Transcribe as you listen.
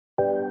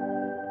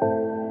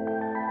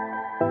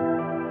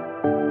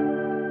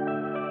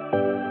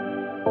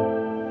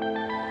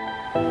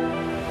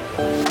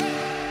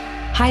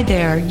Hi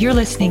there, you're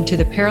listening to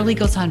the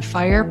Paralegals on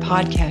Fire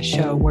podcast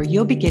show, where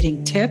you'll be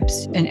getting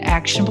tips and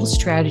actionable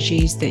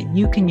strategies that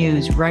you can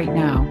use right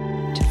now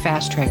to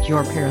fast track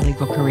your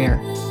paralegal career.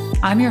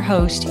 I'm your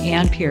host,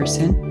 Ann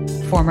Pearson,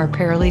 former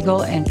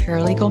paralegal and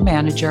paralegal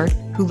manager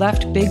who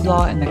left big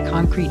law in the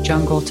concrete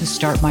jungle to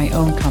start my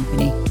own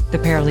company, the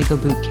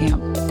Paralegal Boot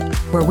Camp,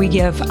 where we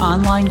give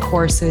online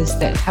courses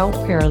that help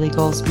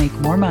paralegals make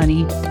more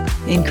money,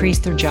 increase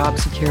their job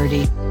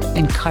security,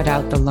 and cut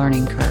out the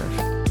learning curve.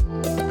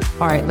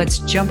 All right, let's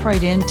jump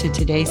right into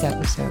today's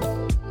episode.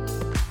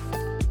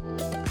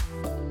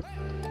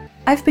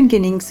 I've been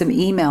getting some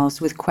emails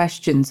with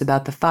questions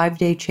about the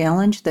 5-day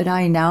challenge that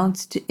I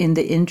announced in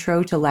the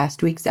intro to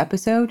last week's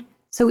episode.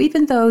 So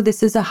even though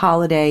this is a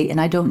holiday and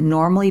I don't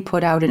normally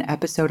put out an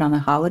episode on a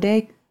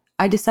holiday,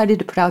 I decided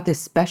to put out this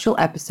special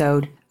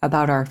episode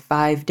about our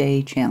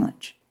 5-day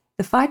challenge.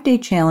 The 5-day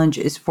challenge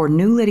is for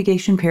new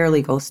litigation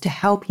paralegals to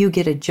help you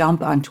get a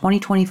jump on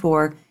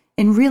 2024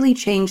 and really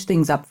change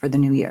things up for the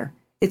new year.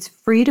 It's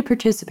free to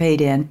participate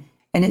in,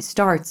 and it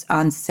starts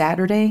on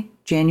Saturday,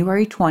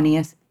 January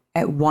 20th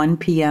at 1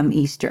 p.m.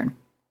 Eastern.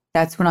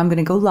 That's when I'm going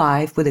to go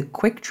live with a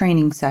quick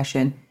training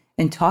session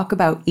and talk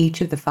about each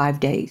of the 5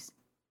 days.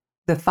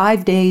 The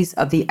 5 days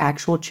of the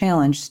actual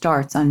challenge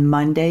starts on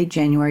Monday,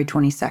 January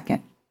 22nd.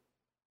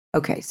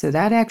 Okay, so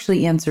that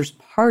actually answers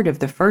part of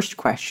the first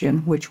question,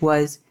 which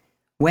was,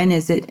 when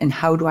is it and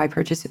how do I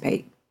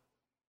participate?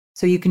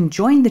 So you can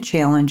join the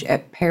challenge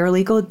at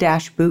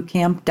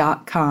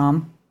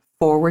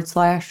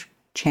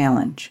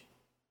paralegal-bootcamp.com/challenge.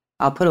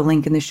 I'll put a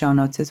link in the show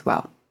notes as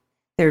well.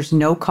 There's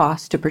no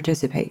cost to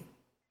participate.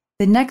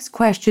 The next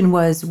question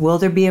was, will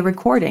there be a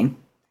recording?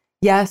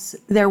 Yes,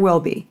 there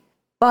will be,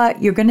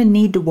 but you're going to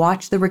need to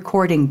watch the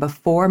recording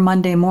before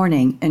Monday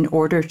morning in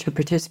order to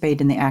participate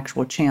in the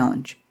actual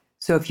challenge.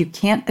 So if you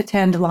can't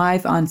attend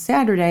live on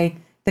Saturday,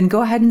 then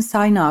go ahead and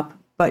sign up,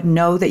 but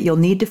know that you'll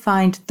need to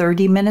find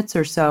 30 minutes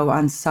or so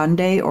on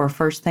Sunday or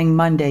first thing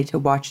Monday to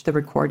watch the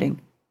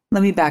recording.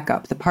 Let me back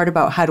up, the part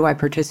about how do I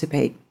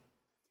participate.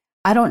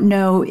 I don't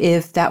know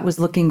if that was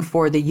looking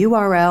for the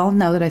URL,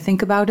 now that I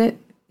think about it,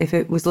 if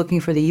it was looking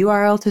for the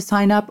URL to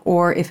sign up,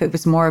 or if it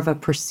was more of a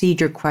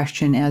procedure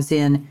question, as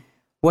in,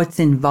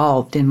 what's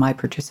involved in my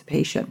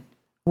participation?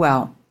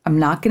 Well, I'm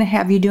not going to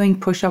have you doing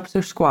push-ups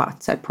or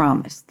squats, I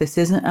promise. This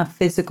isn't a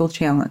physical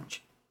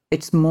challenge.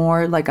 It's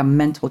more like a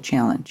mental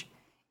challenge.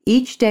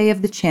 Each day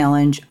of the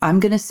challenge,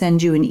 I'm going to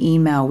send you an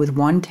email with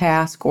one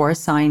task or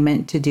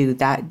assignment to do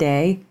that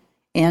day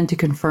and to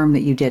confirm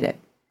that you did it.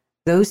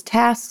 Those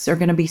tasks are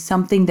going to be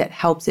something that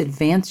helps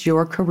advance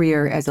your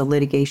career as a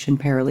litigation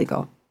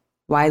paralegal.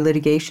 Why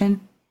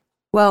litigation?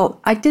 Well,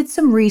 I did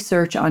some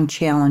research on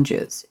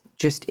challenges,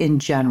 just in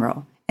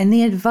general, and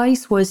the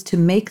advice was to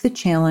make the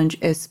challenge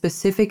as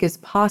specific as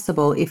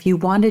possible if you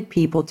wanted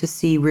people to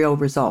see real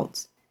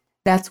results.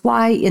 That's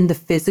why in the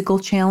physical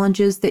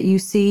challenges that you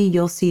see,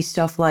 you'll see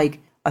stuff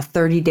like a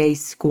 30-day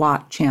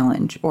squat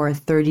challenge or a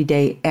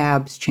 30-day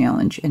abs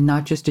challenge, and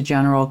not just a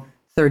general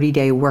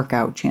 30-day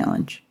workout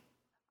challenge.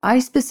 I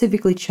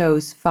specifically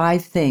chose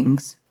 5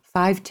 things,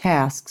 5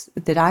 tasks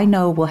that I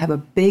know will have a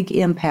big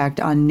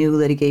impact on new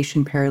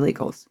litigation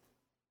paralegals.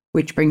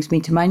 Which brings me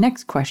to my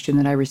next question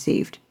that I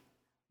received.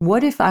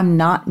 What if I'm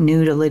not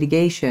new to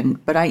litigation,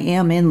 but I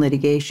am in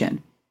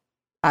litigation?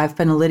 I've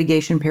been a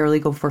litigation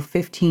paralegal for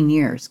 15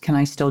 years. Can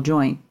I still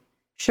join?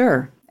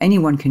 Sure,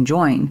 anyone can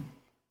join.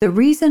 The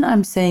reason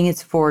I'm saying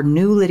it's for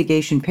new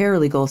litigation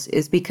paralegals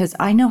is because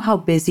I know how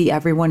busy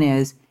everyone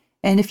is,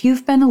 and if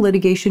you've been a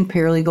litigation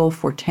paralegal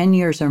for 10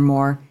 years or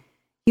more,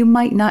 you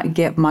might not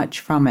get much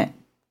from it.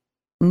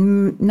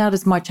 Not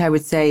as much, I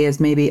would say, as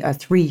maybe a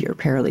 3-year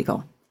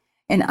paralegal.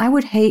 And I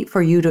would hate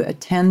for you to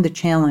attend the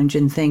challenge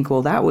and think,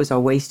 well, that was a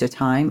waste of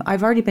time.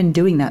 I've already been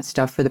doing that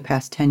stuff for the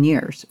past 10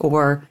 years,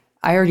 or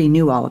I already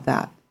knew all of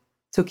that.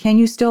 So can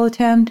you still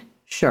attend?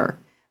 Sure.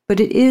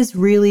 But it is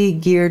really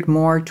geared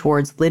more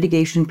towards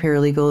litigation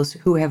paralegals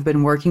who have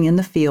been working in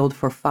the field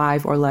for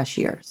 5 or less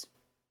years.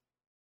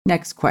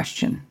 Next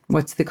question.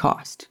 What's the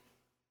cost?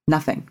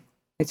 Nothing.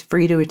 It's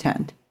free to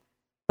attend.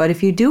 But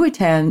if you do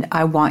attend,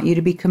 I want you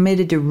to be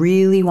committed to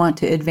really want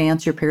to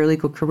advance your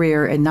paralegal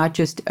career and not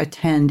just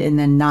attend and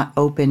then not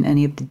open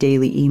any of the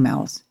daily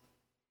emails.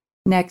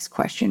 Next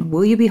question.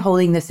 Will you be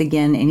holding this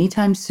again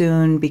anytime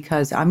soon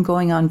because I'm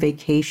going on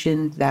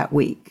vacation that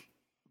week?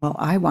 Well,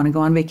 I want to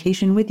go on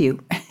vacation with you.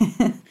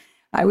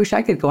 I wish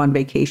I could go on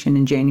vacation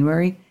in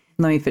January.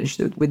 Let me finish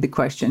with the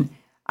question.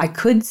 I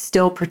could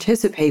still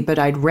participate, but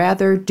I'd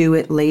rather do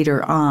it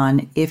later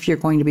on if you're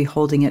going to be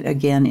holding it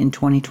again in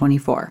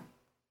 2024.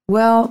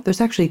 Well, there's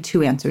actually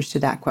 2 answers to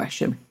that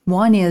question.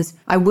 One is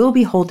I will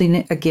be holding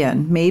it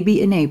again, maybe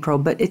in April,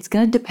 but it's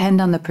going to depend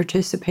on the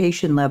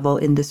participation level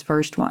in this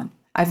first one.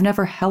 I've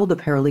never held a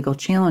paralegal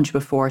challenge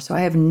before, so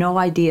I have no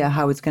idea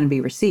how it's going to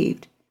be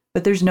received.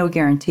 But there's no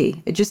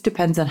guarantee. It just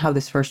depends on how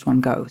this first one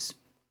goes.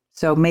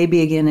 So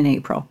maybe again in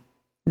April.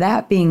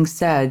 That being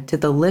said, to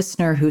the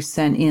listener who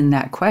sent in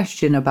that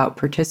question about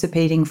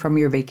participating from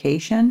your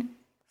vacation,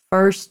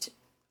 first,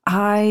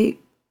 I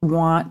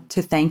want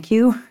to thank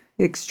you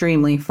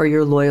extremely for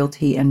your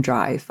loyalty and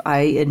drive.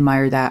 I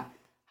admire that.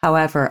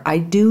 However, I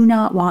do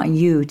not want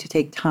you to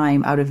take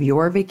time out of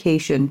your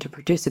vacation to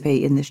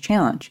participate in this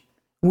challenge.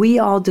 We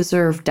all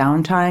deserve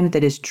downtime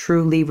that is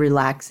truly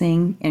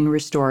relaxing and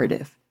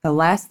restorative. The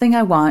last thing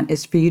I want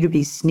is for you to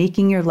be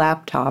sneaking your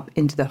laptop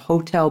into the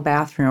hotel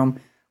bathroom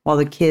while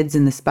the kids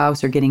and the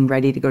spouse are getting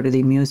ready to go to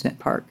the amusement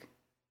park.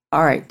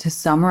 All right, to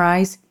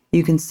summarize,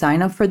 you can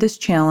sign up for this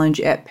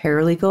challenge at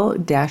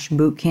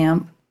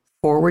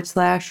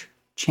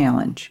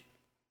paralegal-bootcamp/challenge.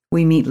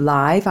 We meet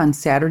live on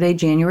Saturday,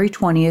 January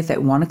 20th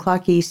at 1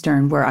 o'clock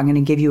Eastern, where I'm going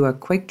to give you a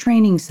quick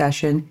training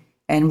session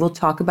and we'll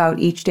talk about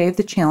each day of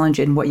the challenge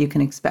and what you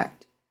can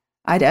expect.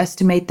 I'd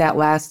estimate that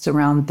lasts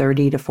around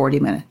 30 to 40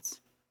 minutes.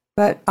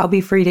 But I'll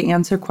be free to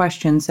answer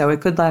questions, so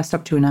it could last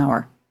up to an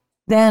hour.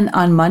 Then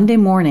on Monday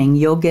morning,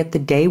 you'll get the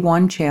day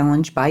 1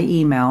 challenge by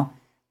email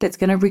that's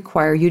going to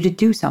require you to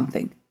do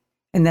something.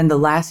 And then the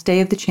last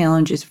day of the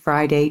challenge is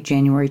Friday,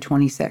 January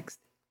 26th.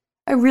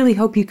 I really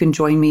hope you can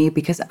join me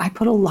because I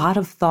put a lot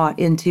of thought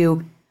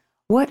into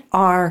what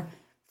are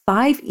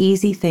 5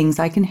 easy things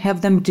I can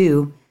have them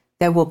do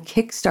that will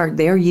kickstart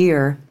their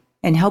year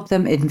and help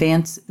them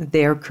advance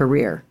their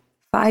career.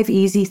 5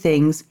 easy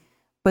things,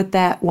 but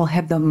that will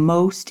have the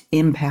most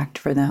impact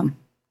for them.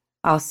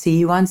 I'll see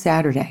you on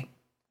Saturday.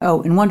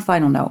 Oh, and one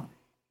final note.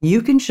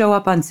 You can show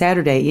up on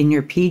Saturday in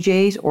your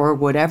PJs or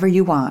whatever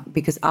you want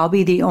because I'll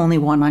be the only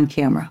one on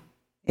camera,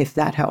 if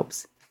that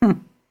helps.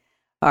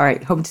 All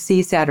right, hope to see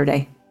you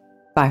Saturday.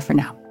 Bye for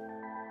now.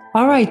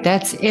 All right,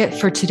 that's it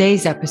for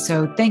today's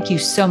episode. Thank you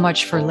so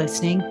much for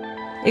listening.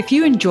 If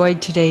you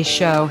enjoyed today's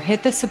show,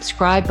 hit the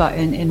subscribe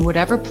button in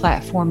whatever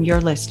platform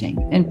you're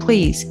listening. And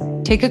please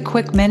take a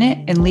quick minute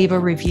and leave a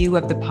review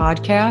of the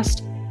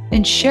podcast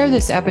and share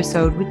this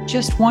episode with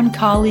just one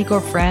colleague or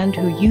friend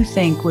who you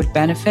think would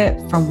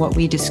benefit from what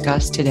we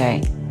discussed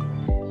today.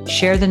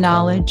 Share the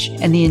knowledge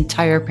and the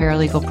entire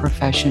paralegal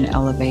profession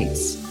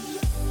elevates.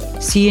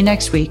 See you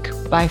next week.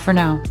 Bye for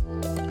now.